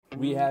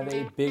We have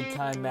a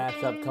big-time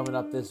matchup coming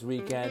up this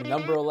weekend.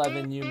 Number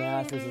 11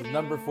 UMass versus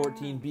number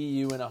 14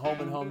 BU in a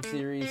home-and-home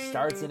series.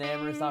 Starts in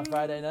Amherst on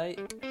Friday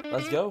night.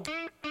 Let's go.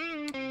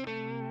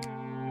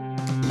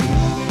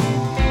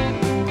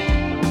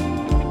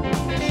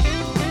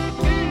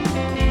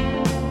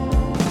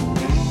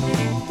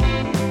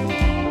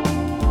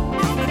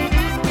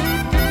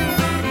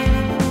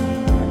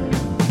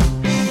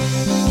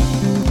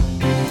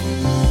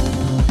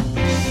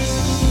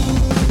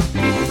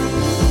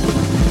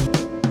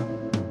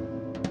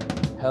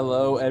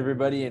 Hello,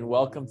 everybody, and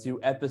welcome to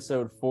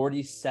episode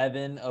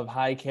 47 of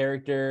High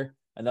Character.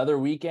 Another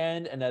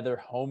weekend, another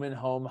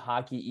home-and-home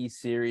Hockey East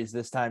series.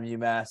 This time,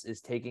 UMass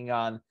is taking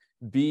on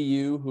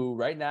BU, who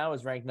right now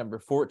is ranked number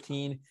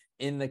 14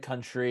 in the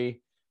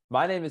country.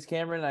 My name is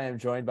Cameron. I am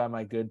joined by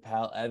my good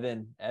pal,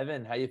 Evin.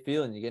 Evin, how you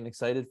feeling? You getting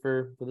excited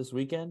for this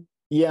weekend?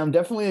 Yeah, I'm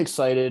definitely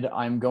excited.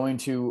 I'm going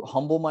to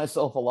humble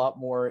myself a lot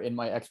more in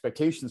my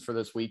expectations for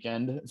this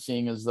weekend,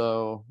 seeing as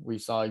though we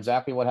saw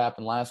exactly what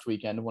happened last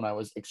weekend when I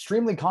was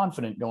extremely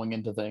confident going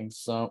into things.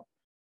 So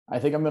I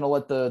think I'm going to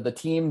let the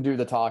team do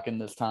the talking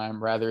this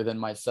time rather than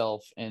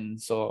myself.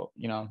 And so,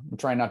 I'm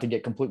trying not to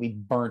get completely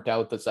burnt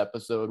out this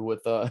episode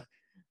with a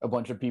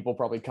bunch of people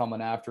probably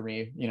coming after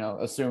me,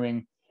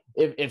 assuming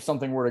if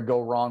something were to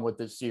go wrong with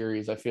this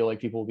series, I feel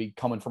like people will be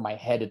coming for my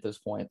head at this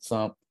point.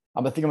 So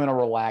I think I'm going to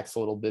relax a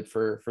little bit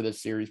for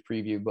this series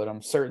preview, but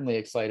I'm certainly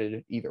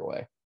excited either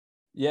way.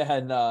 Yeah,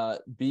 and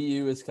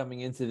BU is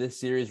coming into this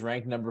series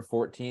ranked number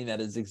 14.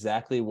 That is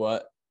exactly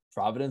what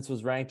Providence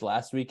was ranked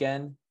last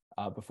weekend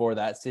before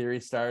that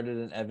series started,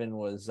 and Evin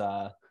was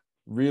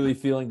really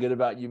feeling good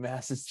about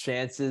UMass's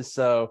chances.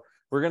 So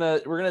we're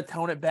gonna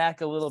tone it back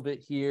a little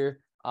bit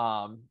here.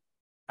 I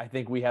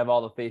think we have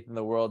all the faith in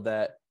the world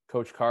that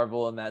Coach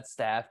Carville and that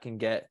staff can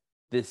get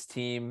this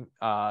team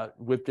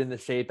whipped into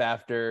shape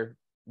after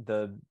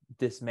the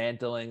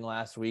dismantling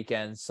last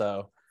weekend.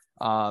 So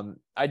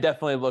I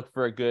definitely look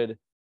for a good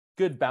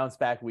bounce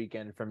back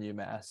weekend from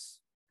UMass.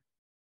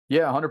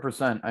 Yeah,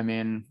 100%. I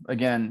mean,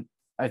 again,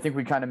 I think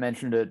we kind of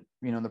mentioned it,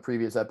 in the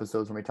previous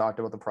episodes when we talked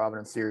about the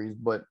Providence series,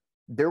 but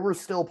there were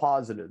still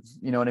positives,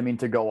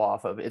 to go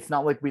off of. It's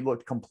not like we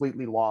looked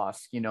completely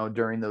lost,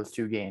 during those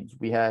two games.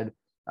 We had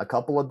a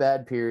couple of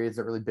bad periods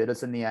that really bit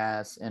us in the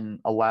ass and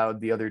allowed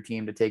the other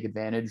team to take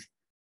advantage.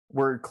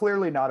 We're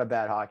clearly not a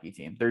bad hockey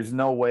team. There's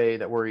no way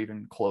that we're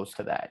even close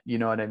to that. You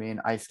know what I mean?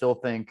 I still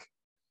think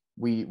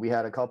we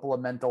had a couple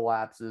of mental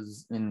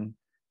lapses in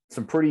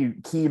some pretty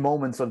key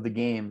moments of the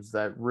games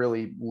that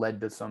really led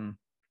to some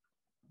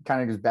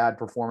kind of just bad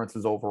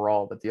performances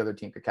overall that the other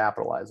team could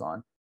capitalize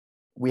on.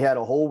 We had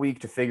a whole week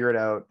to figure it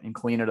out and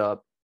clean it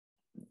up.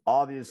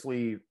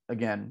 Obviously,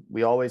 again,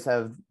 we always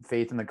have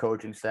faith in the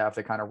coaching staff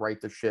to kind of right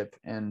the ship.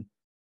 And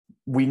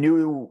we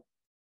knew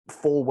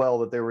full well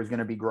that there was going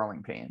to be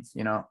growing pains.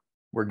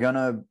 We're going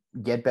to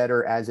get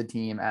better as a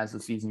team as the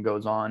season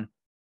goes on.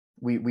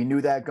 We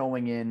knew that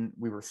going in.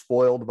 We were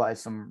spoiled by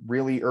some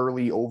really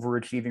early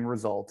overachieving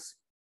results.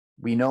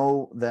 We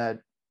know that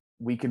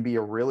we can be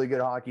a really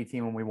good hockey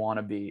team when we want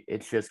to be.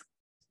 It's just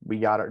we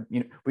got to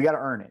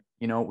earn it.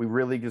 We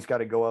really just got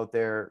to go out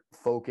there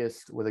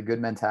focused with a good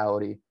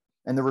mentality,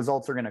 and the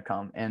results are going to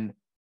come. And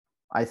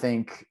I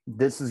think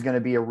this is going to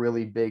be a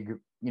really big,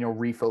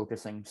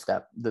 refocusing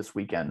step this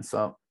weekend.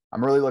 So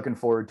I'm really looking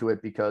forward to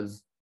it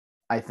because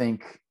I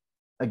think,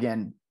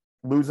 again,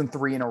 losing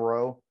 3 in a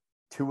row,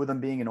 2 of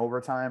them being in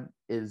overtime,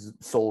 is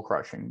soul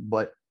crushing.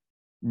 But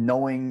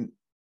knowing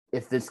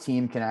if this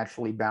team can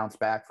actually bounce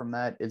back from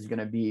that is going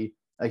to be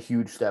a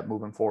huge step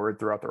moving forward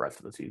throughout the rest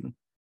of the season.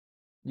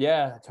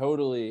 Yeah,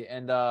 totally.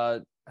 And I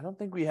don't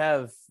think we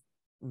have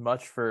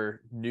much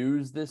for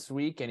news this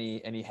week.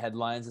 Any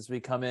headlines as we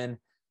come in?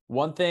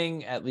 One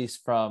thing, at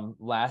least from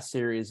last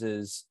series,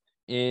 is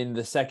in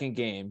the second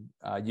game,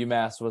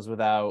 UMass was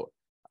without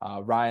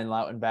Ryan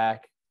Lautenbach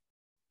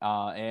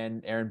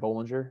and Aaron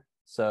Bollinger.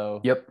 So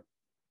yep,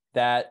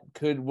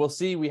 we'll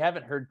see. We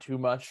haven't heard too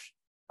much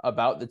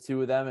about the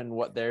two of them and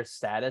what their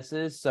status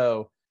is.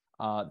 So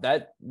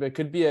that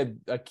could be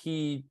a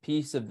key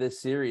piece of this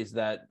series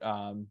that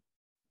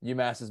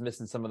UMass is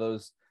missing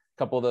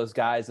couple of those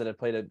guys that have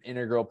played an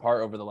integral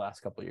part over the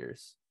last couple of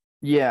years.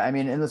 Yeah, I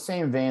mean, in the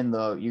same vein,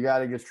 though, you got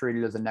to just treat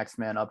it as a next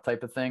man up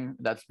type of thing.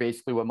 That's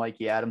basically what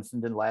Mikey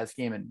Adamson did last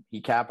game, and he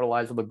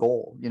capitalized with a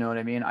goal. You know what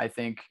I mean? I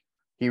think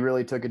he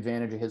really took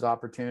advantage of his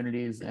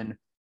opportunities, and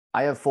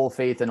I have full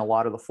faith in a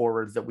lot of the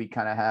forwards that we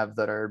kind of have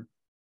that are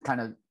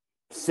kind of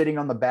sitting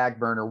on the back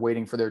burner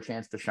waiting for their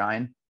chance to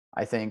shine.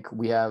 I think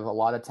we have a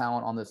lot of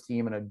talent on this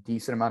team and a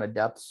decent amount of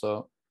depth,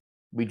 so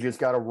we just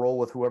got to roll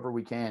with whoever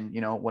we can,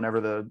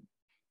 whenever the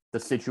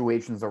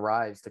situations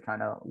arise to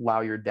kind of allow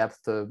your depth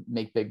to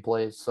make big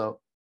plays. So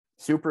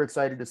super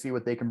excited to see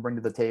what they can bring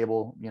to the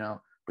table.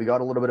 We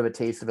got a little bit of a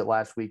taste of it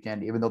last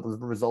weekend, even though the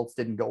results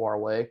didn't go our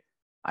way.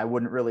 I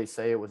wouldn't really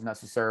say it was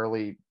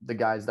necessarily the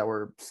guys that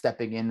were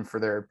stepping in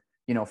for their,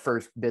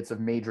 first bits of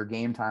major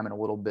game time in a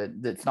little bit.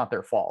 It's not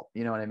their fault.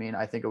 You know what I mean?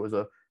 I think it was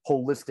a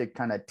holistic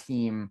kind of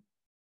team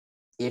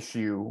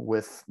issue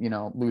with,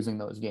 losing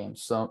those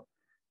games. So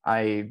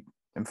I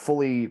am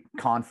fully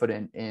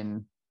confident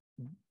in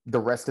the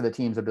rest of the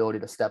team's ability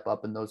to step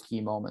up in those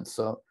key moments.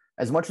 So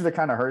as much as it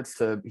kind of hurts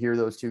to hear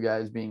those two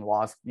guys being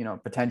lost,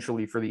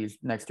 potentially for these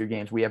next two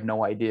games, we have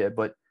no idea.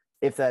 But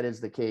if that is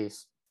the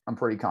case, I'm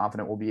pretty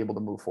confident we'll be able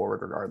to move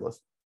forward regardless.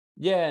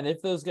 Yeah, and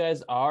if those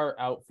guys are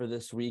out for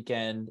this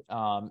weekend,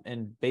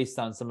 and based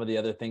on some of the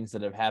other things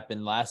that have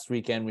happened last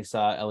weekend, we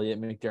saw Elliot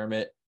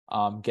McDermott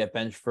get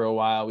benched for a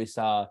while. We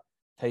saw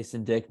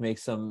Tyson Dick make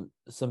some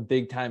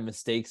big time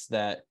mistakes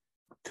that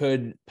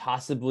could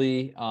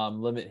possibly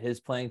limit his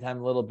playing time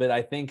a little bit.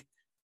 I think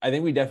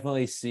we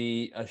definitely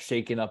see a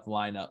shaken up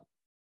lineup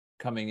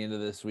coming into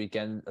this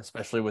weekend,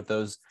 especially with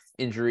those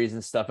injuries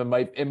and stuff.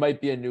 It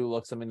might be a new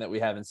look, something that we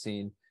haven't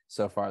seen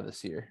so far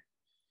this year.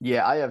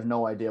 Yeah, I have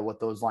no idea what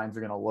those lines are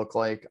going to look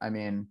like. I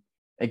mean,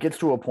 it gets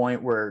to a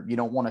point where you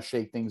don't want to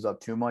shake things up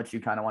too much. You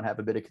kind of want to have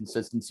a bit of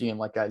consistency and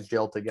let guys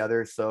gel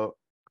together. So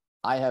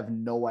I have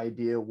no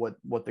idea what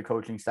the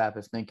coaching staff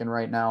is thinking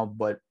right now.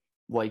 But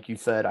like you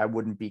said, I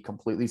wouldn't be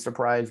completely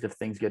surprised if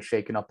things get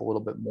shaken up a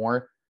little bit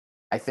more.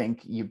 I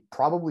think you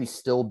probably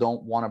still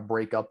don't want to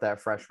break up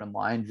that freshman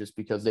line just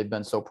because they've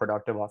been so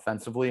productive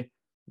offensively.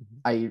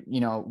 We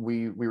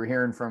were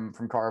hearing from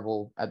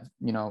Carvel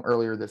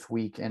earlier this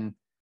week, and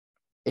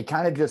it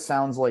kind of just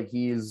sounds like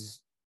he's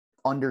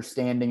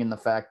understanding in the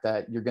fact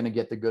that you're going to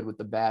get the good with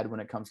the bad when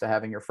it comes to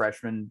having your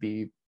freshmen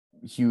be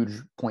huge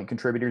point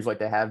contributors like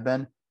they have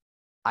been.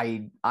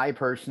 I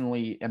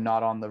personally am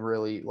not on the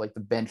really like the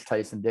bench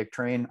Tyson Dick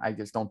train. I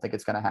just don't think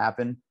it's going to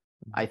happen.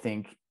 I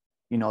think,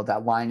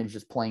 that line is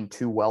just playing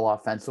too well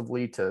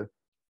offensively to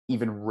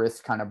even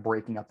risk kind of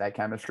breaking up that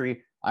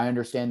chemistry. I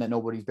understand that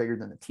nobody's bigger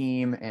than the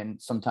team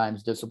and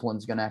sometimes discipline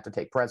is going to have to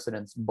take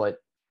precedence, but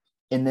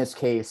in this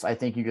case, I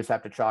think you just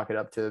have to chalk it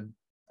up to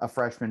a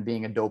freshman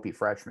being a dopey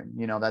freshman.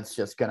 That's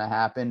just going to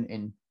happen.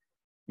 And,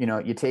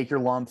 you take your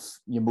lumps,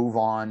 you move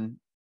on,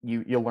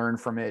 you learn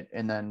from it,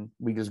 and then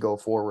we just go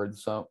forward.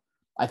 So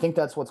I think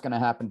that's what's going to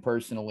happen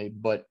personally.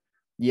 But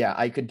yeah,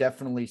 I could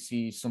definitely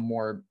see some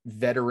more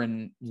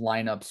veteran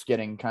lineups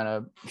getting kind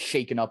of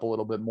shaken up a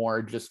little bit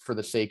more just for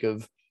the sake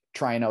of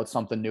trying out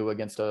something new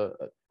against an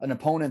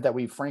opponent that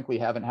we frankly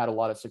haven't had a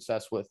lot of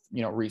success with,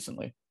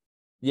 recently.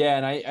 Yeah,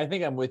 and I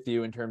think I'm with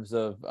you in terms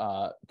of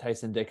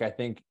Tyson Dick. I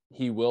think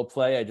he will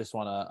play. I just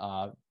want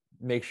to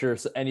make sure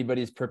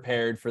anybody's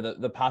prepared for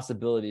the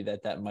possibility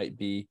that might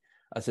be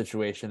a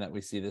situation that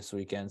we see this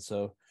weekend.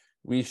 So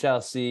we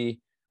shall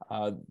see.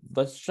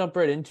 Let's jump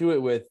right into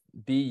it with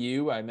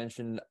BU. I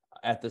mentioned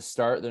at the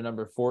start they're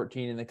number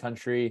 14 in the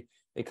country.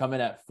 They come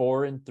in at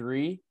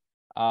 4-3.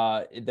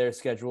 Their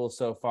schedule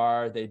so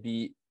far, they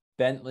beat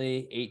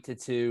Bentley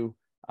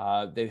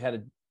 8-2. They've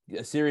had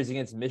a series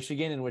against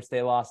Michigan in which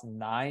they lost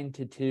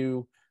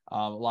 9-2.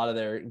 A lot of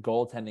their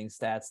goaltending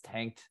stats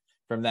tanked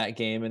from that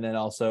game, and then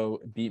also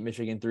beat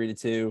Michigan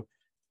 3-2.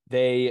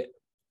 They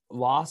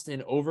lost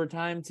in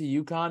overtime to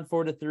UConn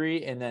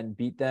 4-3, and then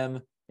beat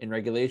them in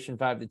regulation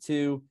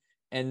 5-2.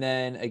 And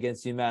then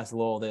against UMass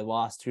Lowell, they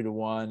lost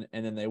 2-1,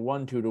 and then they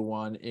won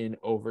 2-1 in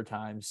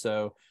overtime.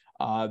 So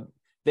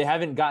they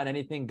haven't gotten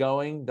anything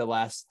going the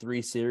last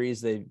three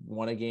series. They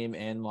won a game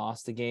and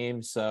lost a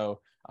game.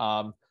 So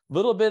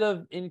little bit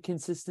of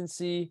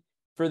inconsistency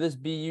for this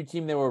BU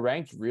team. They were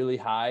ranked really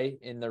high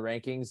in the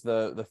rankings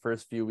the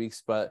first few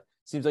weeks, but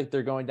seems like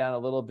they're going down a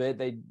little bit.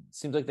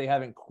 Seems like they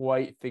haven't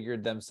quite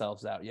figured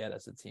themselves out yet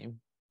as a team.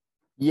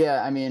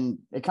 Yeah, I mean,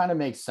 it kind of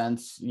makes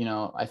sense.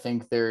 I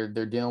think they're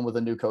dealing with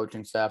a new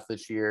coaching staff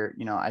this year.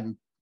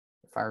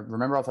 If I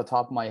remember off the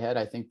top of my head,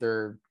 I think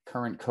their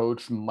current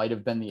coach might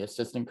have been the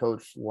assistant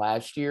coach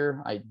last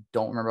year. I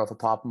don't remember off the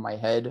top of my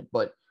head,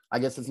 but I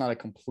guess it's not a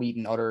complete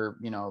and utter,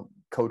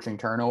 coaching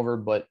turnover.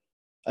 But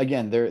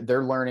again,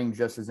 they're learning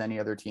just as any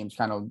other teams,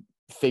 kind of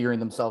figuring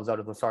themselves out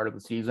at the start of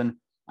the season.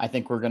 I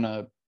think we're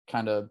gonna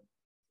kind of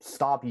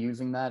stop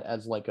using that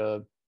as like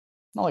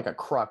not like a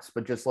crux,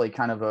 but just like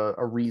kind of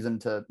a reason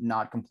to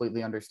not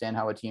completely understand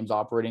how a team's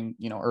operating,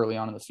 early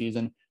on in the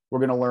season. We're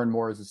going to learn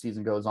more as the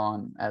season goes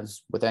on,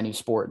 as with any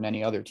sport and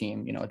any other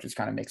team. It just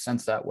kind of makes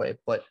sense that way.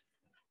 But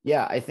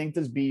yeah, I think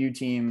this BU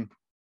team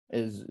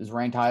is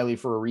ranked highly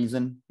for a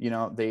reason.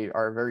 They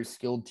are a very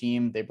skilled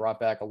team. They brought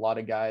back a lot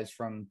of guys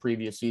from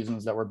previous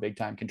seasons that were big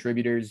time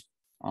contributors.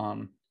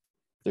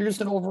 They're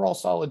just an overall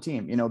solid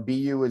team.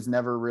 BU is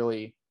never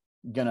really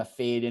going to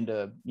fade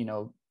into,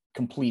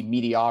 complete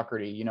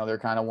mediocrity. They're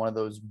kind of one of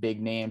those big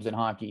names in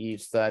Hockey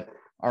East that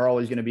are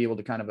always going to be able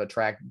to kind of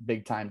attract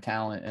big time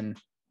talent. And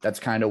that's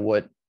kind of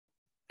what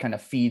kind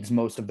of feeds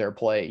most of their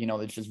play.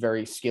 It's just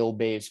very skill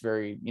based,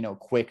 very,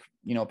 quick,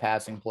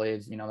 passing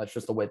plays. That's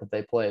just the way that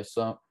they play.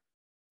 So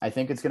I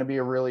think it's going to be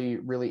a really,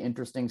 really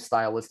interesting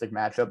stylistic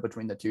matchup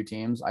between the two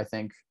teams. I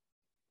think,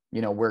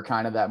 we're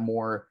kind of that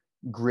more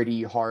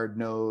gritty, hard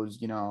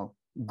nosed,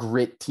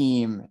 grit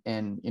team.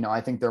 And,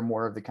 I think they're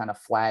more of the kind of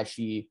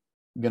flashy,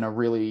 going to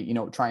really,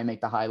 try and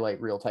make the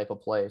highlight reel type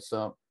of play.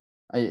 So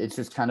it's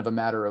just kind of a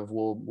matter of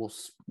we'll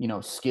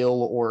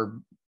skill or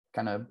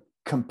kind of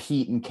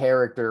compete in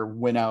character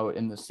win out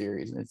in the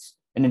series. It's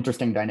an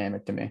interesting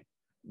dynamic to me.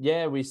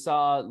 Yeah, we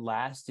saw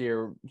last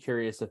year.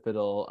 Curious if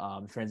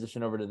it'll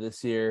transition over to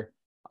this year.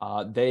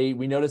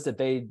 We noticed that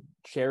they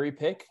cherry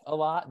pick a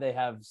lot. They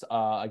have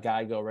a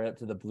guy go right up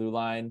to the blue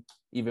line,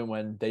 even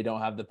when they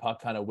don't have the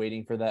puck, kind of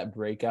waiting for that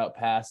breakout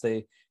pass.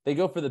 They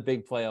go for the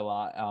big play a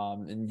lot.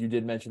 And you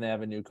did mention they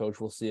have a new coach.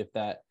 We'll see if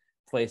that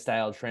play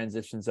style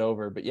transitions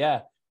over. But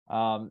yeah,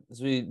 as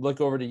we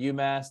look over to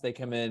UMass, they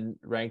come in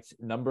ranked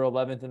number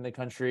 11th in the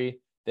country.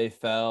 They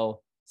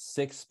fell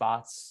 6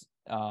 spots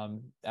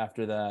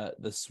after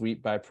the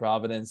sweep by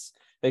Providence.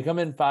 They come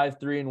in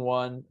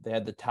 5-3-1. They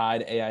had the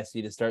tied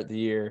AIC to start the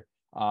year.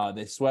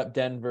 They swept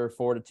Denver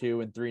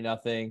 4-2 and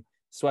 3-0.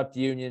 Swept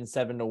Union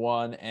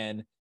 7-1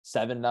 and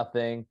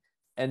 7-0.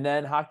 And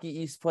then Hockey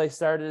East play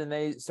started, and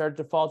they started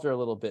to falter a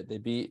little bit. They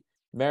beat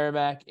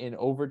Merrimack in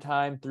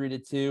overtime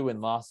 3-2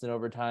 and lost in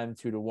overtime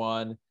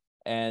 2-1.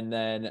 And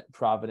then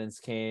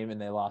Providence came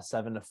and they lost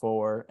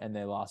 7-4 and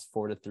they lost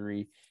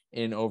 4-3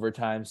 in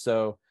overtime.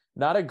 So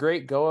not a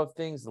great go of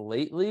things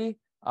lately.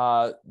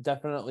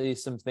 Definitely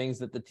some things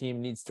that the team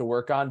needs to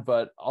work on,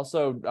 but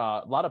also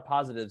a lot of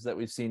positives that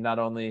we've seen, not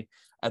only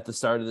at the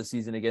start of the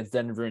season against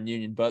Denver and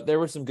Union, but there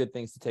were some good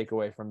things to take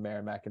away from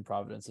Merrimack and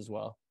Providence as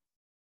well.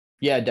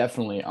 Yeah,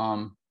 definitely.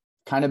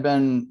 Kind of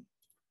been,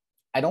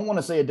 I don't want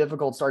to say a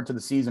difficult start to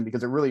the season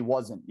because it really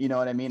wasn't. You know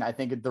what I mean? I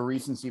think the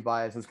recency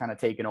bias has kind of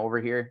taken over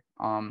here.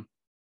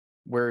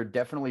 We're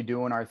definitely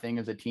doing our thing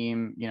as a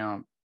team. You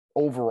know,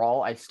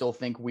 overall, I still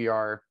think we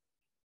are,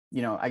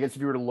 you know, I guess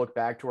if you were to look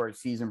back to our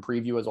season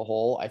preview as a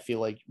whole, I feel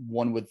like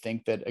one would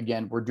think that,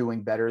 again, we're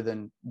doing better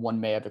than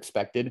one may have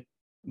expected.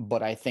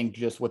 But I think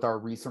just with our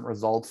recent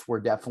results, we're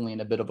definitely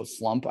in a bit of a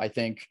slump. I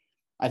think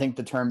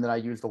the term that I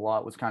used a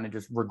lot was kind of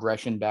just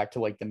regression back to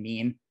like the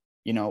mean.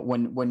 You know,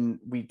 when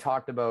we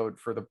talked about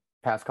for the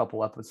past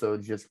couple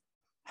episodes, just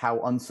how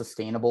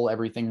unsustainable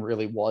everything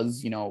really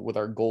was, you know, with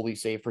our goalie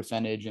save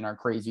percentage and our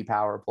crazy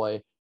power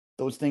play,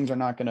 those things are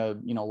not going to,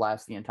 you know,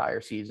 last the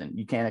entire season.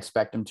 You can't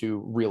expect them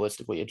to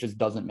realistically. It just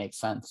doesn't make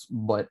sense.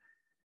 But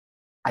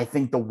I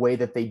think the way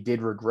that they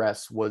did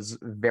regress was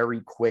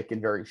very quick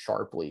and very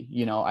sharply.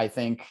 You know, I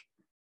think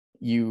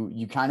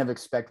you kind of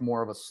expect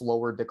more of a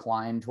slower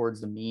decline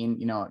towards the mean.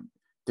 You know,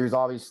 there's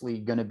obviously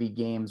going to be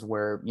games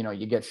where, you know,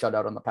 you get shut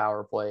out on the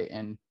power play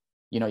and,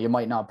 you know, you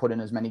might not put in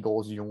as many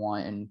goals as you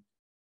want. And,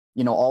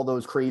 you know, all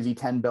those crazy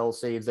 10 bell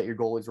saves that your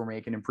goalies were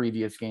making in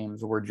previous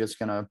games were just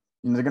going to,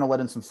 you know, they're going to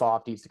let in some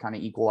softies to kind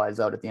of equalize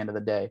out at the end of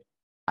the day.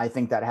 I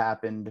think that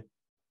happened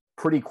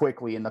pretty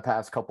quickly in the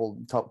past couple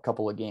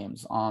of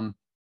games.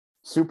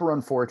 Super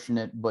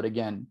unfortunate, but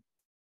again,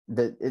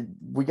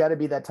 we got to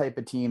be that type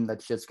of team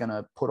that's just going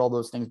to put all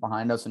those things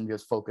behind us and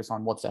just focus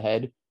on what's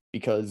ahead,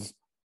 because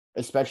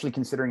especially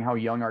considering how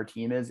young our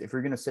team is, if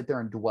you're going to sit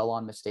there and dwell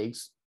on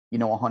mistakes, you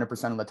know,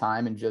 100% of the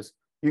time, and just,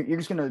 you're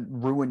just going to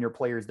ruin your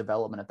players'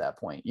 development at that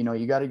point. You know,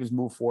 you got to just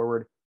move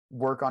forward,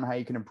 work on how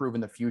you can improve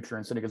in the future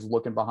instead of just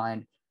looking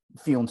behind,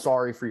 feeling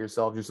sorry for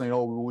yourself, just saying,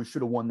 oh, we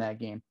should have won that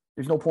game.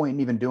 There's no point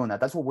in even doing that.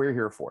 That's what we're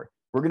here for.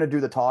 We're going to do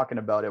the talking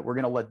about it. We're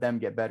going to let them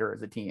get better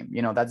as a team.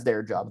 You know, that's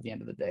their job at the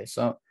end of the day.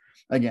 So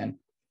again,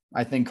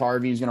 I think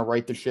Harvey's going to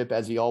right the ship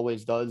as he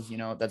always does. You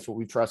know, that's what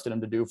we've trusted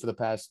him to do for the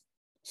past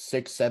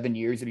 6-7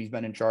 years that he's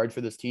been in charge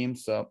for this team.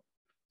 So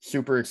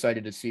super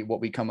excited to see what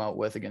we come out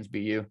with against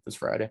BU this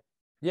Friday.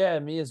 Yeah,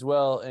 me as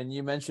well. And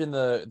you mentioned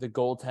the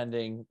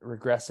goaltending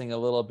regressing a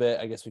little bit.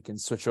 I guess we can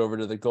switch over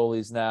to the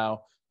goalies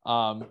now.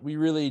 We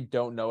really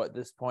don't know at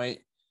this point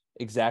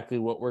exactly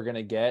what we're going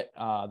to get.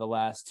 The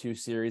last 2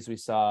 series, we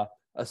saw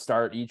a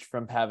start each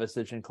from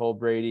Pavicic and Cole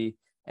Brady.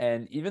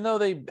 And even though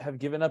they have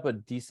given up a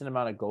decent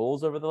amount of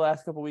goals over the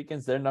last couple of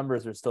weekends, their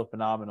numbers are still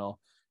phenomenal.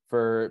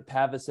 For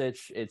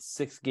Pavicic, it's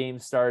 6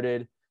 games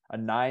started, a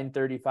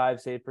 .935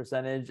 save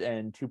percentage,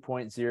 and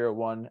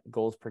 2.01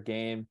 goals per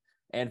game.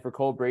 And for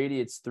Cole Brady,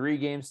 it's 3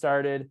 games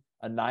started,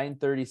 a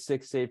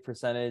 .936 save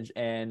percentage,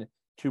 and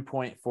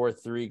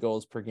 2.43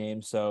 goals per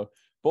game. So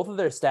both of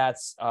their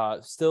stats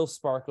still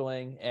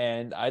sparkling,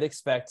 and I'd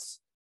expect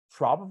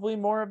probably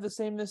more of the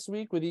same this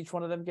week with each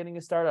one of them getting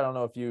a start. I don't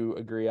know if you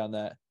agree on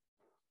that.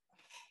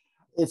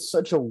 It's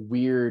such a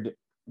weird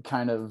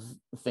kind of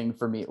thing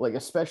for me, like,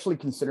 especially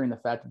considering the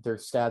fact that their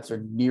stats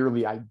are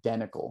nearly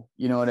identical.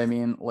 You know what I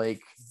mean?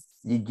 Like,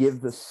 you give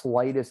the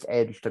slightest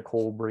edge to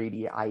Cole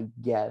Brady, I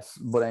guess.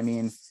 But I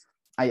mean,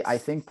 I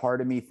think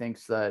part of me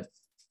thinks that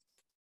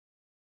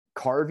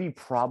Carvey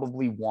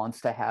probably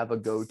wants to have a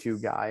go-to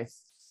guy.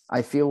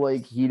 I feel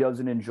like he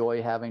doesn't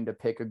enjoy having to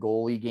pick a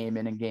goalie game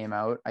in and game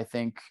out. I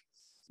think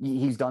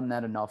he's done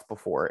that enough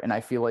before. And I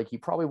feel like he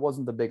probably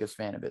wasn't the biggest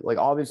fan of it. Like,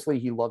 obviously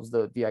he loves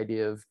the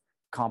idea of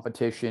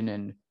competition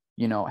and,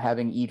 you know,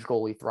 having each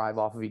goalie thrive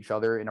off of each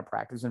other in a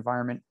practice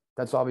environment.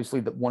 That's obviously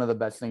one of the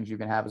best things you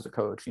can have as a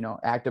coach. You know,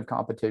 active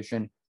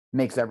competition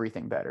makes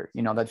everything better.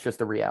 You know, that's just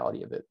the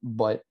reality of it.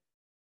 But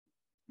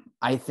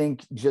I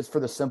think just for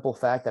the simple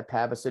fact that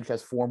Pavicic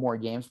has 4 more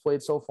games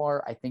played so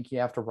far, I think you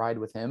have to ride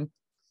with him.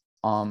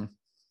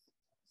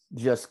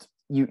 Just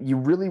you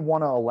really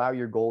want to allow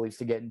your goalies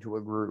to get into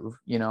a groove.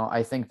 You know,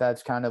 I think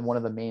that's kind of one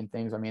of the main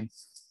things. I mean,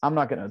 I'm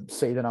not going to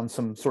say that I'm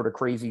some sort of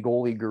crazy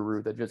goalie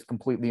guru that just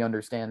completely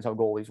understands how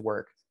goalies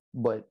work,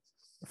 but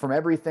from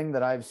everything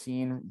that I've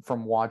seen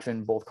from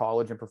watching both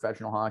college and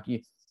professional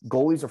hockey,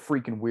 goalies are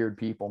freaking weird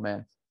people,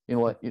 man. You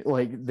know,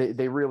 like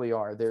they really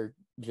are. They're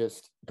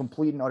just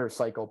complete and utter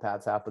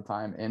psychopaths half the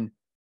time. And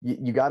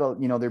you gotta,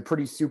 they're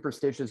pretty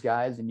superstitious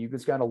guys, and you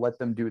just gotta let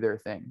them do their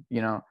thing.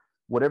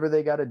 Whatever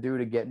they got to do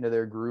to get into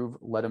their groove,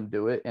 let them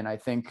do it. And I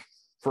think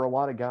for a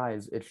lot of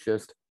guys, it's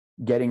just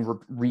getting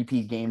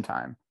repeat game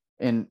time.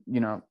 And,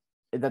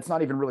 that's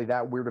not even really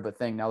that weird of a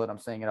thing now that I'm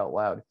saying it out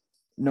loud.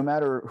 No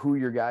matter who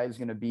your guy is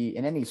going to be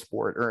in any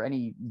sport or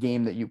any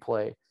game that you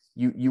play,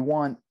 you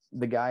want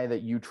the guy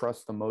that you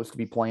trust the most to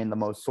be playing the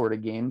most sort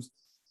of games.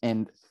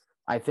 And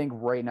I think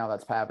right now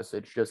that's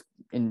Pavicic, just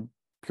in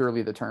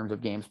purely the terms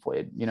of games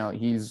played.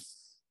 He's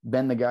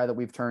been the guy that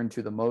we've turned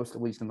to the most,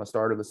 at least in the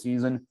start of the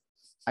season.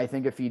 I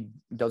think if he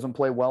doesn't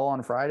play well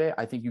on Friday,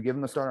 I think you give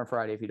him the start on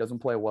Friday. If he doesn't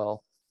play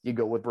well, you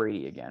go with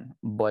Brady again.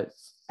 But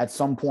at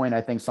some point, I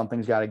think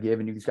something's got to give,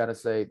 and you just got to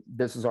say,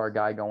 this is our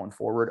guy going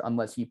forward,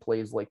 unless he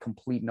plays like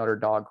complete and utter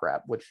dog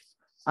crap, which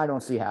I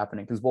don't see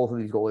happening because both of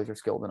these goalies are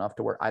skilled enough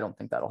to where I don't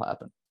think that'll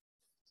happen.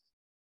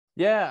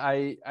 Yeah,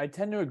 I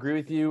tend to agree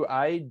with you.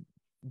 I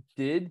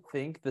did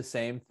think the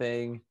same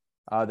thing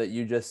that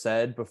you just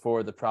said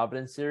before the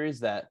Providence series,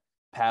 that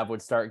Pav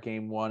would start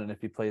game one, and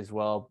if he plays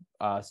well,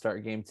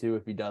 start game two.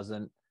 If he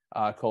doesn't,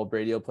 Cole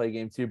Brady will play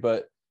game two.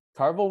 But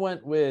Carvel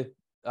went with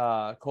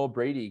Cole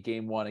Brady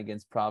game one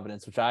against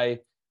Providence, which I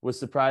was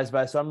surprised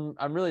by. So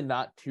I'm really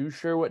not too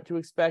sure what to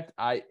expect.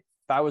 If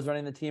I was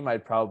running the team,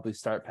 I'd probably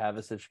start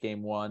Pavicic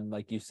game one,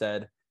 like you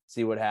said,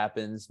 see what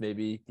happens.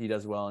 Maybe he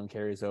does well and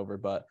carries over,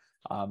 but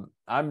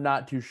I'm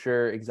not too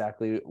sure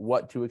exactly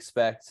what to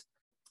expect.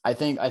 I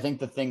think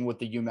the thing with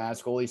the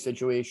UMass goalie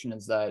situation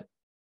is that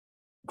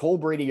Cole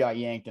Brady got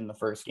yanked in the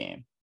first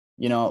game.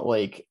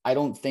 I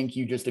don't think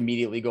you just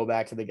immediately go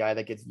back to the guy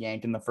that gets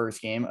yanked in the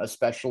first game,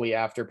 especially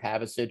after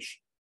Pavicic,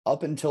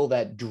 up until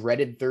that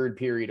dreaded third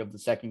period of the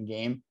second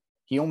game,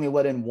 he only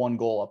let in one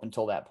goal up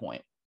until that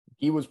point.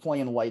 He was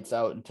playing lights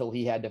out until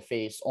he had to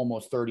face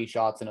almost 30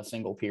 shots in a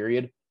single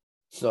period.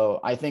 So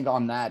I think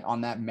on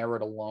that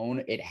merit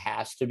alone, it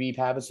has to be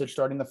Pavicic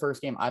starting the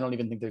first game. I don't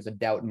even think there's a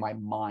doubt in my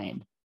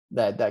mind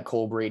that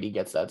Cole Brady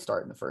gets that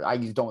start in the first. I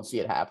just don't see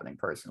it happening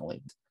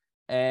personally.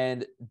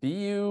 And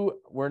BU,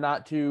 we're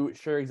not too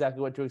sure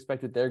exactly what to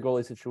expect with their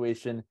goalie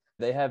situation.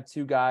 They have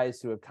two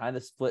guys who have kind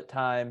of split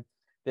time.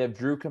 They have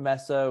Drew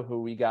Comesso,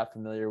 who we got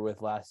familiar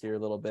with last year a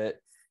little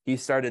bit. He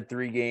started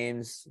 3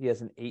 games. He has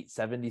an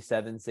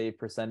 .877 save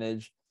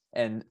percentage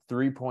and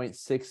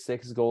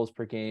 3.66 goals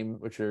per game,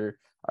 which are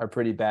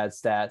pretty bad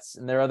stats.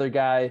 And their other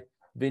guy,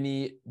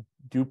 Vinny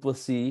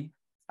Duplessis,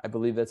 I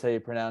believe that's how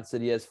you pronounce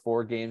it. He has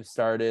 4 games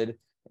started,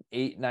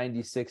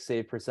 .896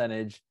 save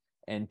percentage,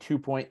 and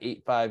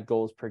 2.85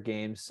 goals per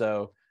game.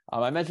 So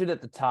I mentioned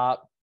at the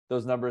top,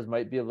 those numbers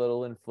might be a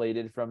little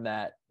inflated from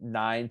that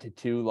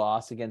 9-2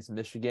 loss against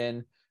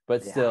Michigan,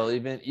 but still,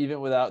 even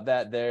without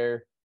that,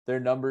 their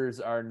numbers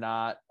are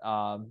not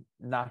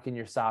knocking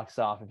your socks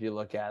off if you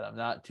look at them.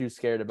 Not too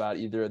scared about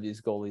either of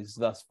these goalies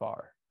thus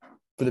far.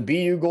 For the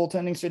BU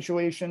goaltending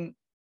situation,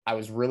 I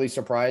was really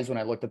surprised when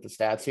I looked at the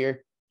stats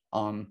here.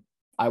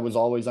 I was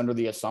always under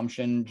the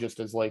assumption, just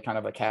as like kind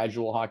of a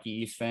casual Hockey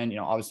East fan,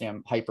 obviously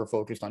I'm hyper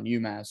focused on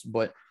UMass,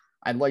 but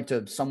I'd like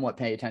to somewhat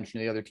pay attention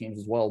to the other teams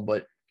as well.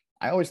 But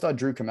I always thought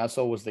Drew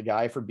Comesso was the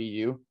guy for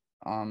BU.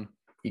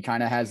 He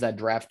kind of has that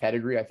draft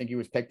pedigree. I think he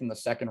was picked in the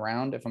second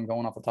round. If I'm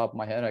going off the top of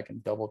my head, I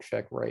can double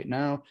check right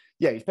now.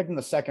 Yeah, he's picked in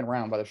the second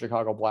round by the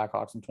Chicago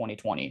Blackhawks in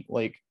 2020.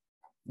 Like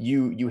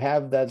you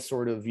have that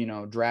sort of,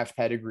 draft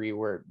pedigree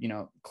where,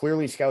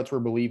 clearly scouts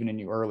were believing in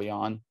you early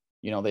on.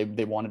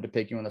 They wanted to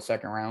pick you in the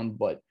second round,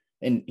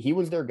 and he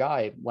was their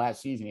guy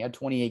last season. He had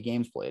 28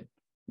 games played,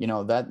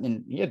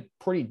 and he had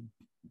pretty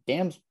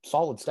damn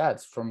solid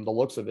stats from the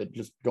looks of it,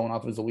 just going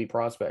off of his elite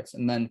prospects.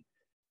 And then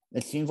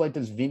it seems like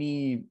this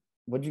Vinny,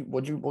 how'd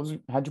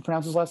you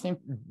pronounce his last name?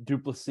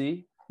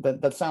 Duplessis.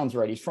 That sounds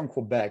right. He's from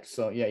Quebec.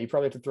 So yeah, you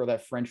probably have to throw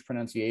that French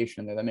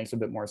pronunciation in there. That makes a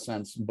bit more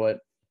sense. But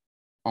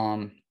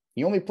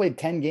he only played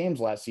 10 games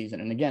last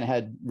season, and again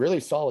had really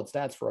solid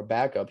stats for a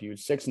backup. He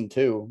was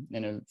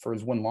 6-2 for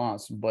his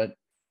win-loss, but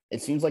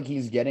it seems like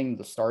he's getting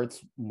the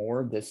starts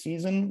more this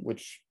season,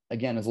 which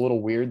again is a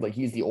little weird. Like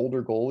he's the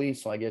older goalie,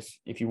 so I guess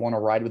if you want to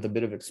ride with a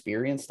bit of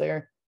experience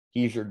there,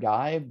 he's your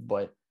guy.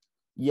 But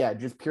yeah,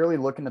 just purely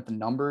looking at the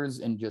numbers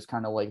and just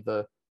kind of like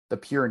the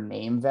pure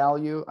name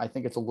value, I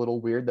think it's a little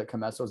weird that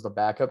Comesso is the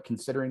backup,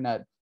 considering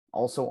that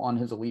also on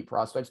his elite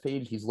prospects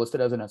page, he's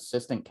listed as an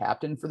assistant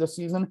captain for this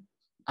season.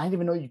 I didn't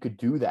even know you could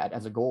do that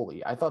as a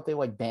goalie. I thought they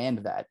banned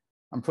that.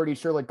 I'm pretty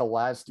sure the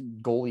last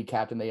goalie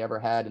captain they ever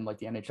had in the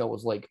NHL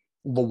was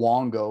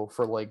Luongo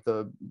for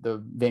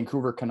the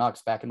Vancouver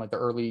Canucks back in the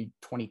early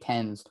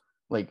 2010s.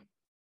 I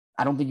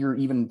don't think you're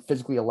even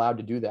physically allowed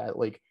to do that.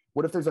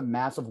 What if there's a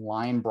massive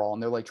line brawl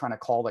and they're trying to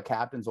call the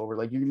captains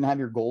over? You can have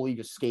your goalie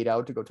just skate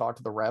out to go talk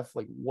to the ref.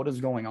 What is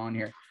going on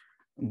here?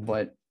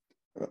 But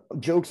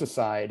jokes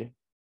aside,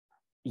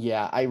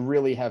 Yeah, I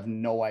really have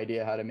no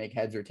idea how to make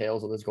heads or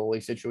tails of this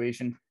goalie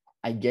situation.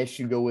 I guess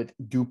you go with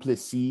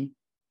Duplessis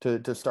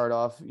to start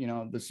off,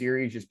 the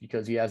series just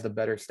because he has the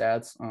better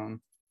stats.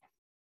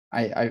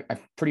 I'm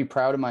pretty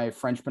proud of my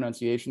French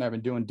pronunciation. I've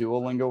been doing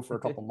Duolingo for a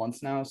couple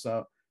months now,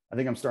 so I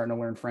think I'm starting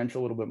to learn French a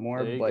little bit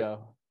more. There you But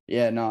go.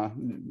 yeah, no,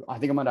 I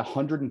think I'm on a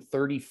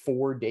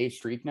 134-day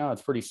streak now.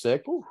 It's pretty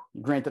sick. Ooh.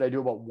 Granted, I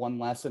do about one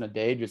lesson a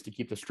day just to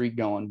keep the streak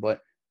going, but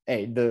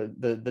hey,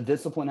 the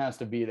discipline has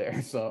to be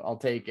there, so I'll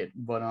take it.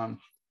 But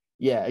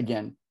yeah,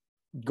 again,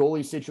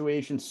 goalie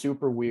situation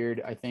super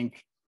weird. I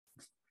think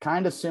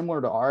kind of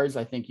similar to ours.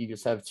 I think you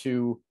just have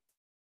two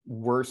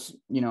worse,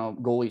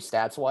 goalie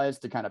stats wise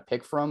to kind of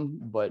pick from.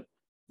 But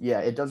yeah,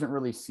 it doesn't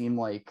really seem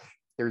like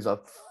there's a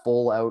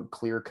full out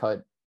clear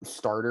cut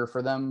starter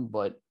for them.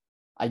 But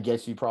I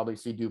guess you probably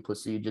see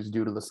Duplessis just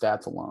due to the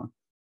stats alone.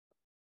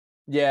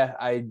 Yeah,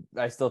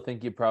 I still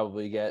think you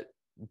probably get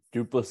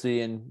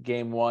Duplessis in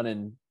game one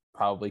and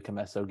probably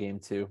Comesso game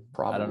two.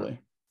 I don't know.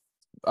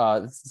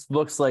 Probably. This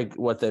looks like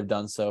what they've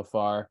done so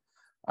far.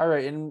 All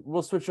right, and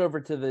we'll switch over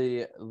to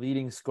the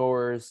leading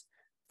scorers.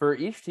 For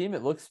each team,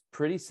 it looks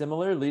pretty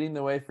similar. Leading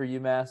the way for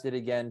UMass, it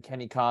again,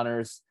 Kenny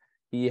Connors.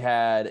 He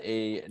had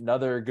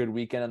another good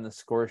weekend on the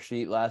score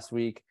sheet last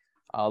week.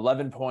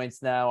 11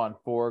 points now on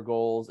 4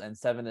 goals and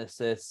 7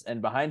 assists.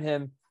 And behind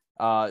him,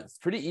 it's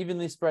pretty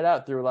evenly spread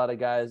out through a lot of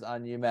guys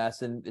on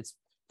UMass. And it's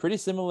pretty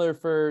similar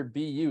for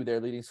BU.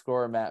 Their leading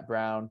scorer, Matt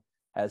Brown,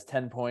 has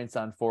 10 points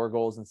on 4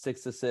 goals and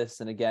 6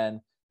 assists. And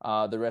again,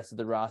 the rest of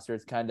the roster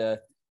is kind of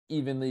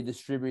evenly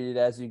distributed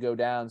as you go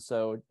down.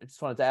 So I just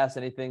wanted to ask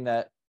anything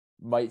that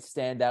might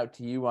stand out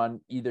to you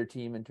on either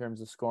team in terms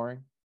of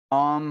scoring.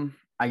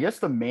 I guess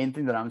the main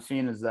thing that I'm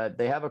seeing is that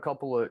they have a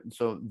couple of,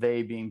 so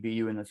they being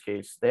BU in this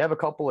case, they have a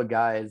couple of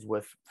guys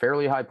with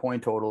fairly high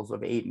point totals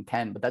of 8 and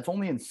 10, but that's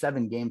only in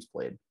 7 games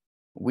played.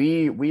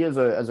 We as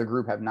a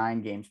group have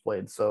 9 games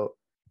played, so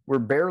we're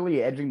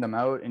barely edging them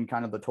out in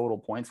kind of the total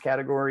points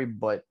category,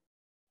 but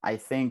I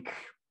think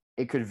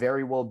it could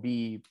very well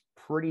be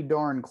pretty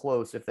darn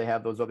close if they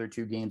have those other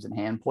 2 games in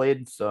hand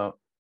played. So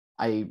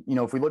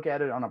if we look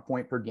at it on a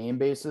point per game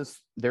basis,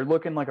 they're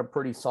looking like a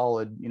pretty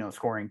solid,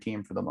 scoring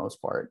team for the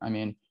most part. I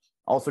mean,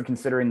 also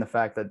considering the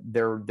fact that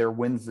their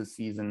wins this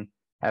season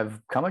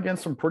have come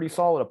against some pretty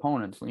solid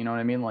opponents. You know what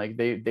I mean? Like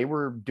they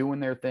were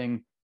doing their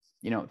thing,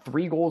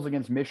 3 goals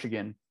against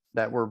Michigan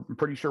that were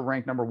pretty sure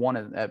ranked number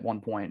 1 at one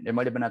point. It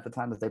might have been at the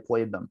time that they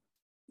played them.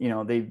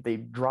 They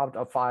dropped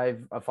a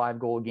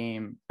 5-goal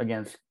game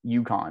against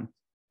UConn,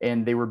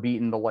 and they were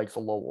beating the likes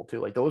of Lowell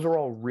too. Like those are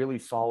all really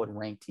solid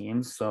ranked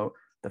teams. So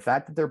the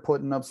fact that they're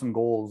putting up some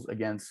goals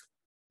against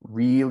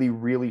really,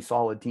 really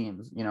solid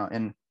teams,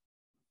 and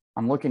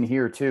I'm looking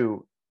here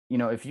too,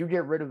 if you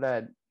get rid of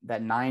that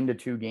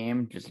 9-2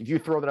 game, just if you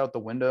throw that out the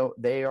window,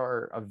 they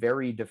are a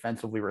very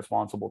defensively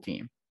responsible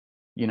team.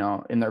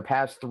 In their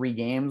past 3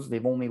 games,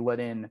 they've only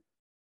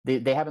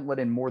they haven't let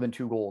in more than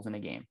 2 goals in a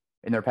game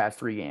in their past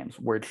 3 games,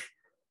 which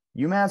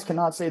UMass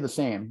cannot say the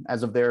same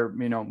as of their,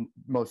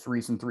 most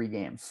recent 3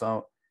 games.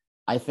 So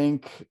I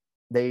think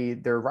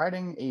they're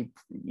riding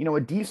a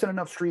decent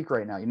enough streak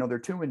right now. They're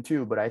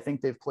 2-2, but I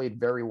think they've played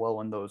very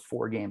well in those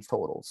 4 games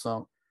total.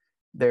 So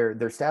their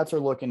stats are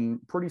looking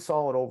pretty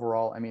solid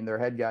overall. I mean, their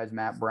head guy's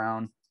Matt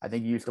Brown. I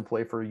think he used to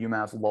play for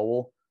UMass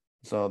Lowell.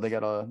 So they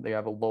have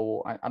a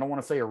Lowell. I don't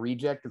want to say a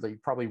reject because they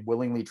probably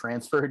willingly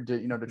transferred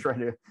to try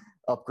to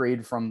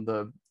upgrade from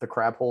the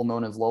crap hole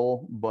known as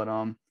Lowell. But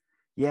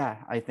yeah,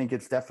 I think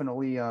it's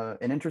definitely an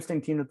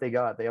interesting team that they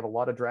got. They have a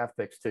lot of draft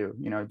picks too.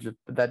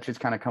 That just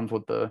kind of comes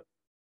with the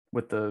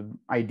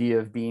idea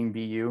of being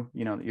BU.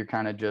 You're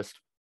kind of just,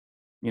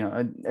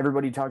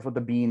 everybody talks about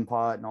the bean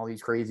pot and all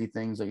these crazy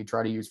things that you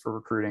try to use for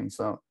recruiting.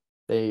 So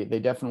they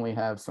definitely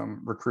have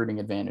some recruiting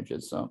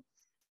advantages. So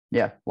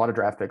yeah, a lot of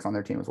draft picks on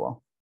their team as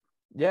well.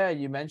 Yeah,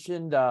 you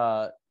mentioned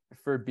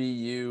for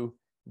BU,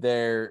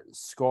 their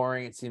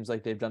scoring, it seems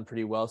like they've done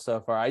pretty well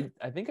so far.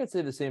 I think I'd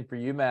say the same for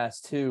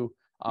UMass too.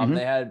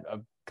 They had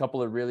a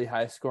couple of really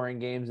high scoring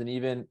games, and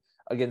even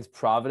against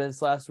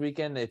Providence last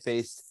weekend, they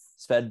faced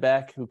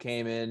Svedbeck, who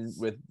came in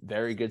with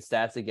very good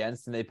stats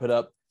against, and they put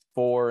up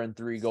 4 and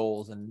 3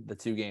 goals in the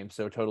 2 games,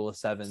 so a total of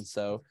 7.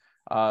 So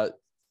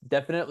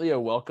definitely a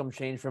welcome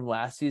change from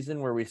last season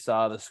where we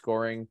saw the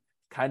scoring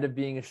kind of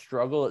being a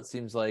struggle. It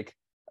seems like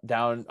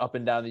up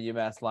and down the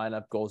UMass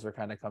lineup, goals are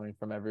kind of coming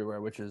from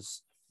everywhere, which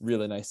is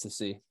really nice to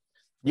see.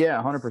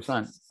 Yeah,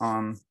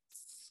 100%.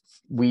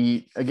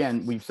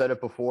 We've said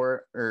it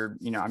before, or,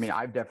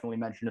 I've definitely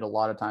mentioned it a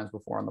lot of times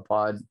before on the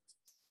pod.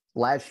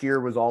 Last year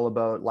was all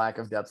about lack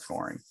of depth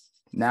scoring.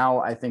 Now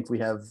I think we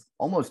have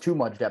almost too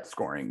much depth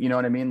scoring. You know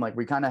what I mean? Like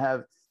we kind of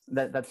have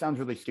that sounds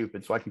really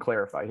stupid. So I can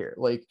clarify here.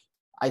 Like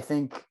I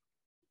think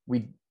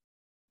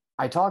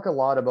I talk a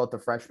lot about the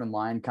freshman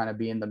line kind of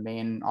being the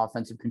main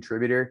offensive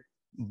contributor,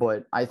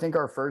 but I think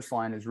our first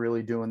line is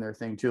really doing their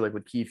thing too, like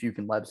with Keefe,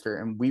 and Webster.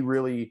 And we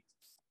really,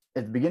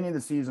 at the beginning of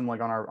the season,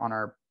 like on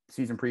our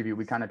season preview,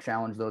 we kind of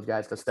challenged those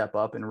guys to step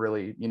up and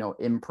really,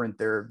 imprint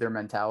their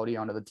mentality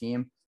onto the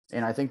team.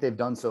 And I think they've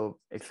done so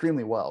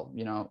extremely well.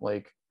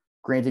 Like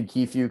Granted,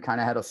 Keefe kind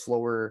of had a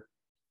slower,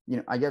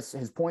 I guess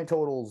his point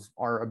totals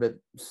are a bit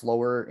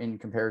slower in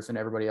comparison to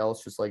everybody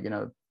else, just like,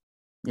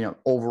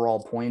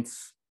 overall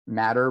points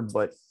matter,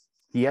 but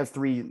he has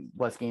 3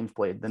 less games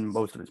played than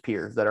most of his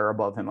peers that are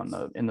above him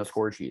in the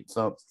score sheet.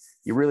 So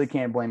you really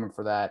can't blame him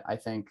for that. I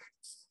think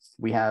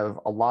we have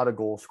a lot of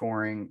goal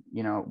scoring.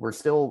 We're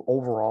still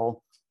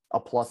overall a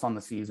plus on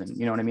the season.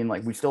 You know what I mean?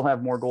 Like, we still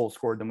have more goals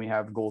scored than we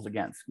have goals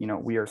against.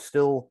 We are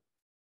still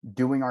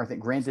doing our thing.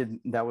 Granted,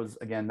 that was,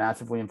 again,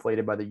 massively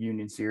inflated by the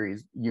Union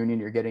series. Union,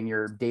 you're getting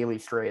your daily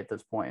stray at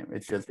this point.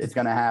 It's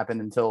going to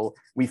happen until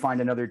we find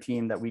another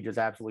team that we just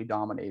absolutely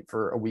dominate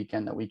for a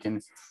weekend that we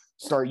can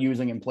start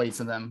using in place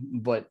of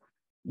them. But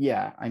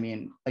yeah, I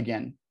mean,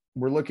 again,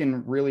 we're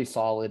looking really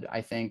solid.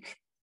 I think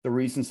the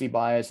recency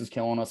bias is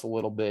killing us a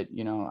little bit.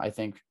 I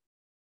think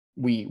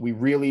we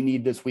really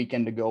need this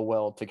weekend to go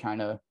well to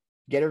kind of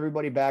get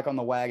everybody back on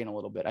the wagon a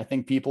little bit. I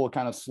think people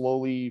kind of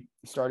slowly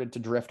started to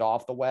drift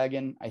off the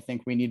wagon. I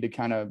think we need to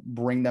kind of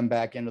bring them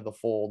back into the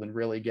fold and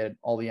really get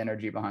all the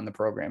energy behind the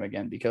program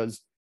again,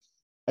 because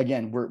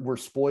again, we're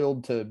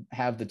spoiled to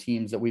have the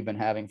teams that we've been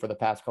having for the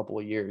past couple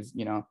of years.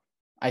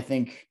 I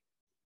think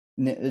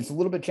it's a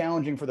little bit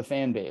challenging for the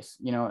fan base.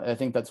 I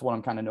think that's what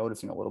I'm kind of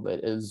noticing a little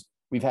bit is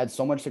we've had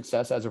so much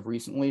success as of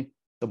recently.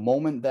 The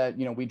moment that,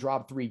 we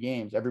drop 3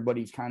 games,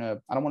 everybody's kind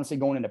of, I don't want to say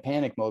going into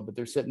panic mode, but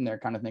they're sitting there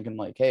kind of thinking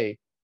like, hey,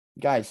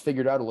 guys,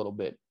 figured out a little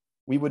bit.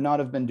 We would not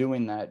have been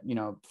doing that,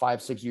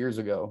 5-6 years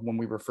ago when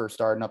we were first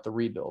starting up the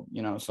rebuild,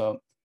 So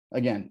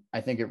again,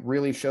 I think it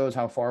really shows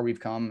how far we've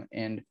come.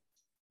 And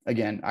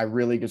again, I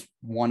really just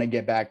want to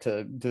get back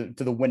to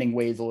the winning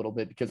ways a little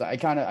bit, because I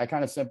kind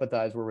of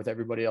sympathize where with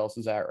everybody else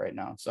is at right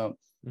now. So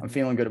I'm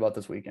feeling good about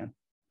this weekend.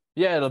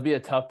 Yeah, it'll be a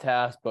tough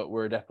task, but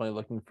we're definitely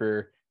looking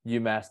for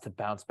UMass to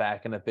bounce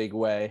back in a big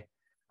way.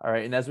 All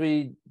right, and as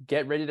we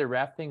get ready to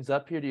wrap things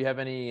up here, do you have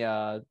any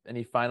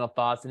final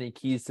thoughts, any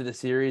keys to the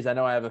series? I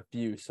know I have a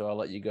few, so I'll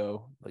let you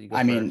go.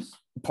 I mean,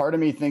 part of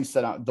me thinks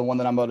that the one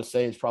that I'm about to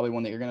say is probably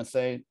one that you're going to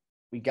say.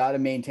 We got to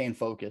maintain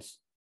focus.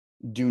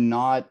 Do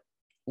not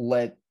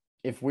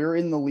if we're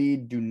in the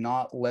lead, do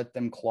not let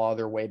them claw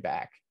their way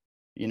back.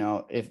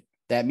 If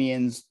that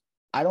means,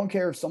 I don't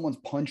care if someone's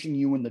punching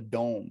you in the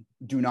dome,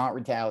 do not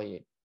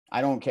retaliate.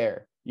 I don't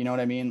care. You know what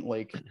I mean?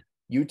 Like,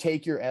 you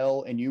take your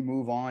L and you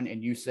move on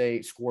and you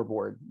say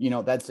scoreboard,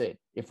 that's it.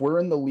 If we're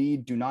in the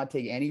lead, do not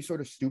take any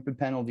sort of stupid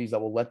penalties that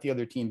will let the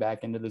other team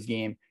back into this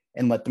game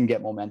and let them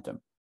get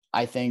momentum.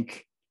 I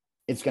think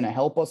it's going to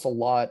help us a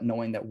lot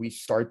knowing that we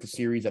start the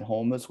series at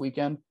home this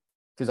weekend,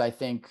 because I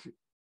think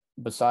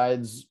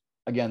besides,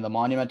 again, the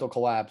monumental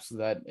collapse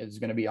that is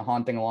going to be a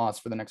haunting loss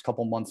for the next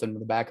couple months in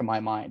the back of my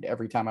mind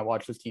every time I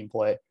watch this team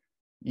play,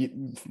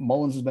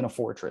 Mullins has been a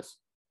fortress.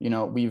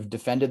 We've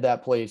defended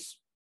that place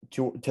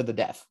to the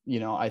death.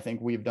 I think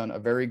we've done a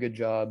very good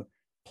job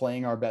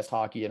playing our best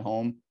hockey at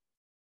home.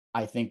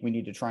 I think we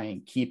need to try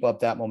and keep up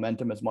that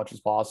momentum as much as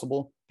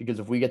possible, because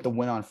if we get the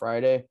win on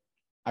Friday,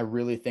 I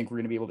really think we're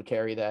going to be able to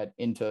carry that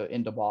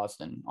into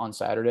Boston on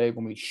Saturday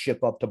when we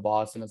ship up to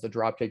Boston, as the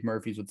Dropkick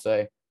Murphys would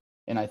say.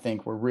 And I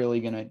think we're really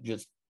going to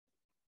just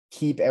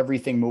keep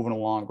everything moving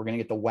along. We're going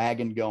to get the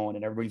wagon going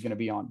and everybody's going to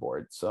be on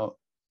board. So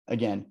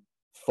again,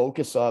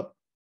 focus up.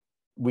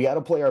 We got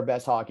to play our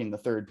best hockey in the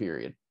third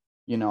period.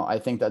 I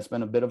think that's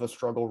been a bit of a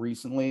struggle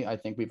recently. I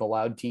think we've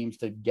allowed teams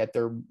to get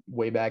their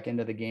way back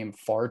into the game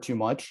far too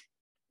much.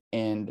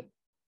 And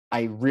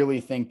I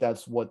really think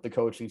that's what the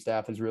coaching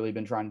staff has really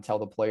been trying to tell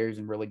the players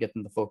and really get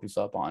them to focus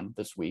up on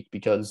this week,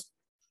 because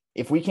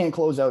if we can't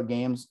close out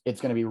games,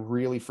 it's going to be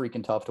really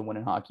freaking tough to win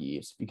in Hockey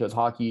East, because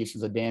Hockey East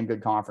is a damn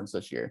good conference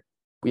this year.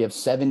 We have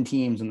 7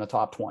 teams in the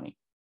top 20,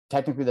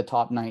 technically the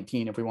top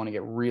 19 if we want to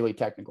get really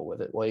technical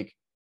with it. Like,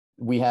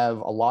 we have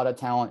a lot of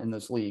talent in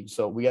this league,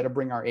 so we got to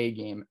bring our A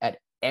game at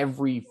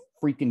every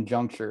freaking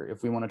juncture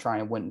if we want to try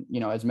and win,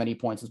 as many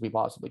points as we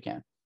possibly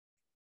can.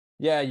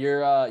 Yeah,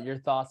 your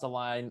thoughts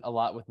align a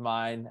lot with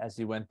mine as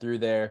you went through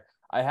there.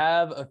 I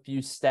have a few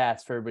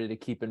stats for everybody to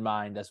keep in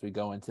mind as we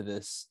go into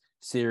this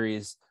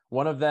series.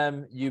 One of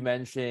them you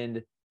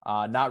mentioned,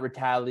 not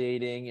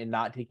retaliating and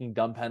not taking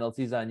dumb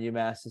penalties on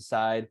UMass's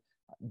side.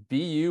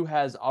 BU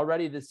has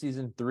already this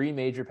season 3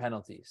 major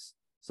penalties.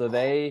 So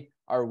they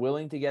are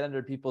willing to get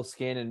under people's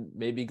skin and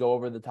maybe go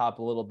over the top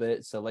a little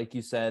bit. So like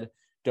you said,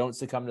 don't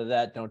succumb to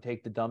that. Don't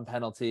take the dumb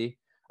penalty.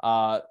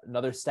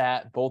 Another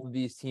stat, both of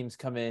these teams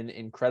come in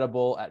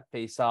incredible at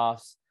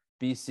faceoffs.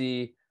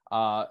 BC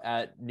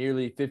at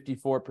nearly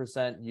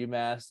 54%,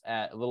 UMass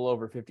at a little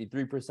over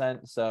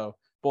 53%. So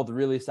both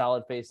really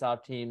solid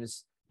faceoff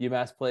teams.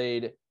 UMass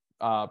played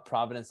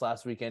Providence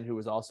last weekend, who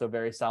was also a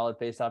very solid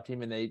faceoff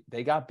team, and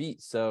they got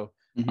beat. So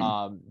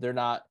they're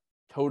not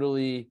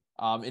totally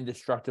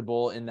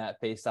indestructible in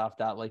that faceoff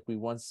dot like we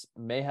once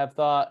may have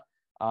thought.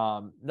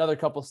 Another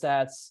couple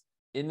stats.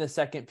 In the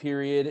second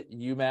period,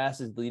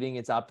 UMass is leading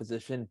its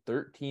opposition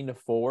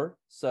 13-4.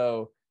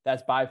 So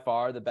that's by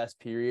far the best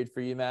period for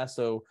UMass.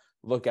 So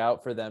look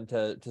out for them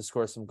to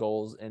score some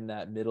goals in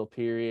that middle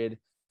period.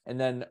 And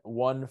then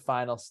one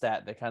final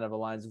stat that kind of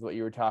aligns with what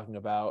you were talking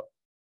about.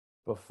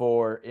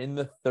 before in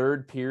the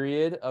third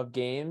period of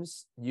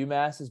games,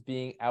 UMass is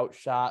being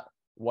outshot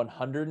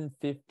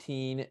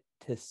 115-62.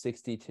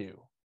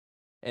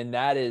 And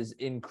that is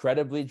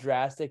incredibly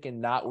drastic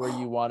and not where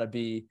you want to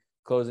be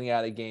closing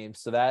out a game.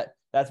 So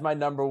that's my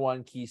number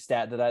one key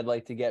stat that I'd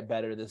like to get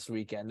better this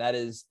weekend. That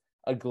is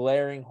a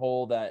glaring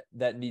hole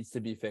that needs to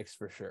be fixed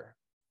for sure.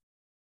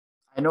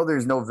 I know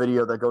there's no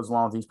video that goes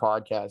along with these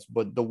podcasts,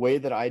 but the way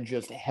that I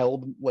just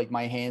held like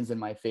my hands in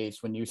my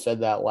face when you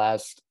said that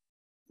last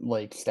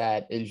like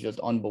stat is just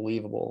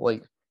unbelievable.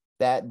 Like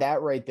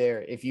that right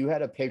there. If you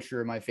had a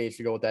picture of my face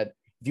to go with that,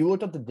 if you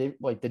looked up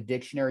the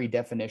dictionary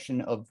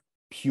definition of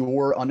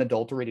pure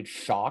unadulterated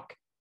shock,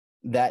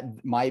 that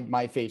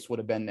my face would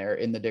have been there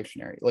in the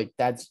dictionary. Like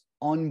that's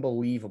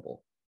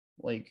unbelievable.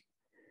 Like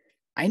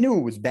I knew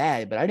it was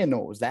bad, but I didn't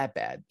know it was that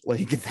bad.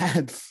 Like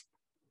that's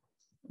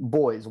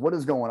boys, what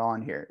is going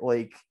on here?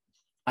 Like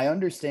I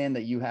understand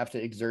that you have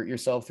to exert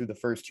yourself through the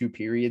first two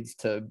periods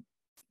to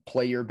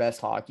play your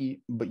best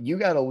hockey, but you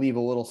got to leave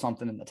a little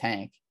something in the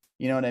tank.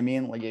 You know what I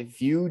mean? Like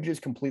if you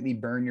just completely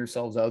burn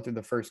yourselves out through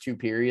the first two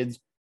periods,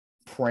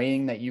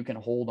 praying that you can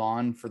hold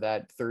on for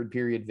that third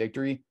period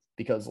victory,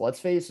 because let's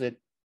face it,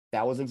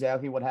 that was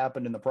exactly what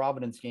happened in the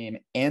Providence game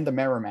and the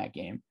Merrimack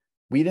game.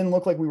 We didn't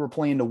look like we were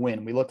playing to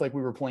win. We looked like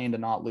we were playing to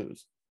not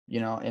lose,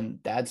 and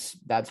that's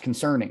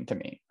concerning to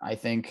me. I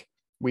think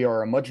we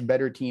are a much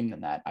better team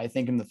than that. I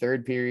think in the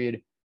third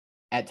period,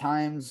 at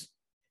times,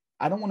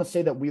 I don't want to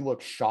say that we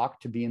look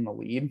shocked to be in the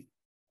lead,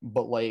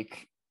 but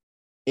like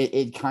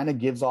it kind of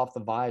gives off the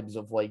vibes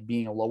of like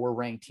being a lower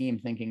ranked team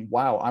thinking,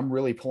 wow, I'm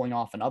really pulling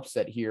off an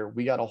upset here.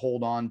 We got to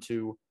hold on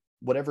to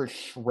whatever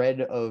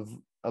shred of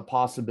a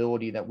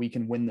possibility that we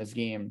can win this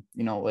game.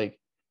 Like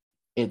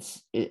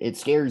it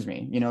scares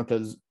me,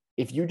 because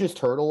if you just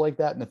turtle like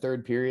that in the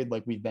third period,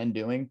 like we've been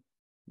doing,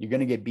 you're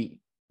going to get beat,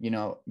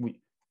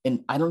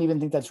 and I don't even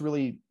think that's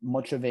really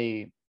much of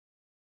a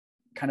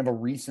kind of a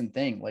recent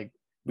thing. Like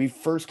we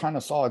first kind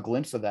of saw a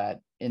glimpse of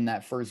that in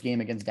that first game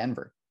against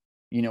Denver.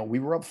 We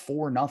were up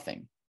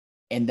 4-0,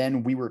 and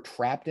then we were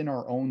trapped in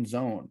our own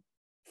zone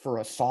for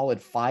a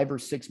solid 5 or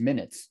 6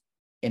 minutes,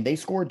 and they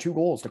scored 2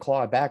 goals to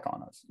claw it back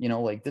on us.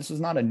 Like this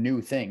is not a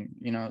new thing,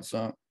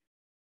 so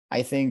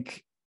I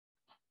think,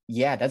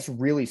 yeah, that's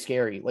really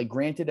scary. Like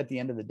granted, at the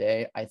end of the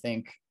day, I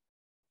think,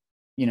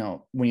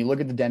 when you look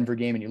at the Denver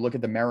game and you look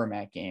at the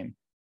Merrimack game,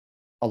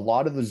 a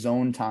lot of the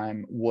zone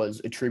time was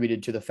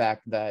attributed to the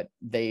fact that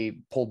they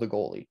pulled the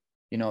goalie.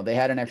 They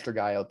had an extra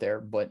guy out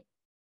there, but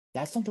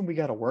that's something we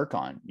got to work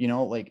on.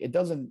 Like it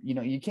doesn't,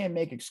 you can't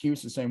make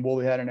excuses saying, well,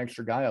 we had an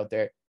extra guy out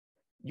there.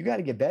 You got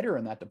to get better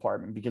in that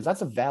department, because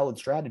that's a valid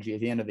strategy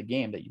at the end of the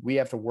game that we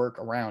have to work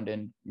around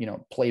and,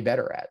 play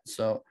better at.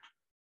 So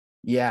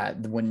yeah,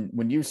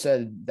 when you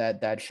said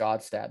that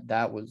shot stat,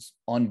 that was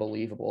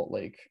unbelievable.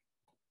 Like,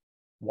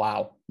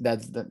 wow,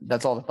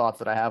 that's all the thoughts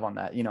that I have on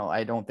that.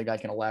 I don't think I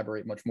can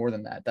elaborate much more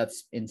than that.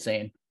 That's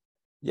insane.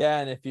 Yeah,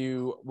 and if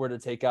you were to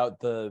take out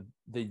the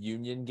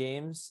Union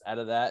games out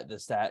of that, the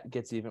stat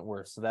gets even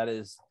worse. So that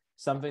is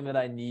something that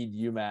I need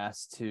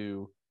UMass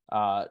to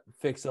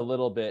fix a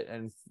little bit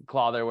and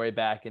claw their way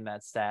back in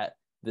that stat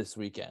this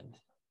weekend.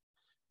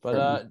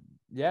 But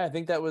yeah, I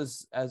think that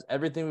was as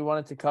everything we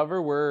wanted to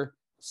cover. We're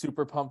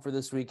super pumped for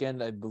this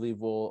weekend. I believe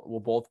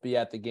we'll both be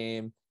at the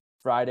game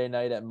Friday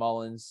night at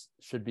Mullins.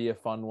 Should be a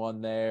fun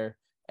one there.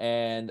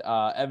 And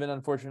Evin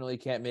unfortunately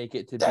can't make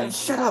it to be.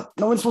 Shut up!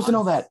 No one's supposed to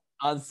know that.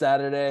 On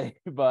Saturday,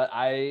 but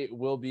I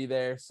will be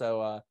there.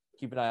 So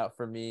keep an eye out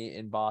for me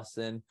in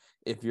Boston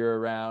if you're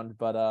around.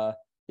 But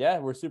yeah,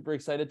 we're super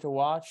excited to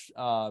watch.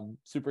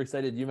 Super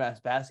excited.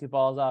 UMass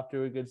basketball is off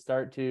to a good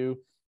start too.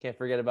 Can't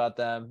forget about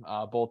them,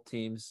 both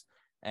teams.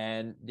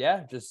 And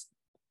yeah, just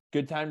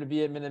good time to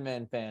be a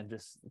Minutemen fan.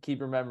 Just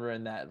keep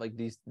remembering that like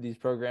these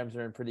programs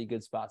are in pretty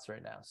good spots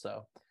right now.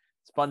 So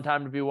it's a fun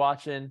time to be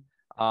watching.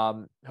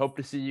 Hope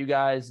to see you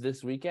guys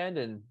this weekend,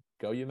 and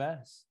go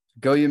UMass.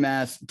 Go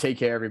UMass. Take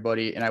care,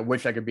 everybody. And I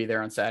wish I could be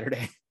there on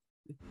Saturday.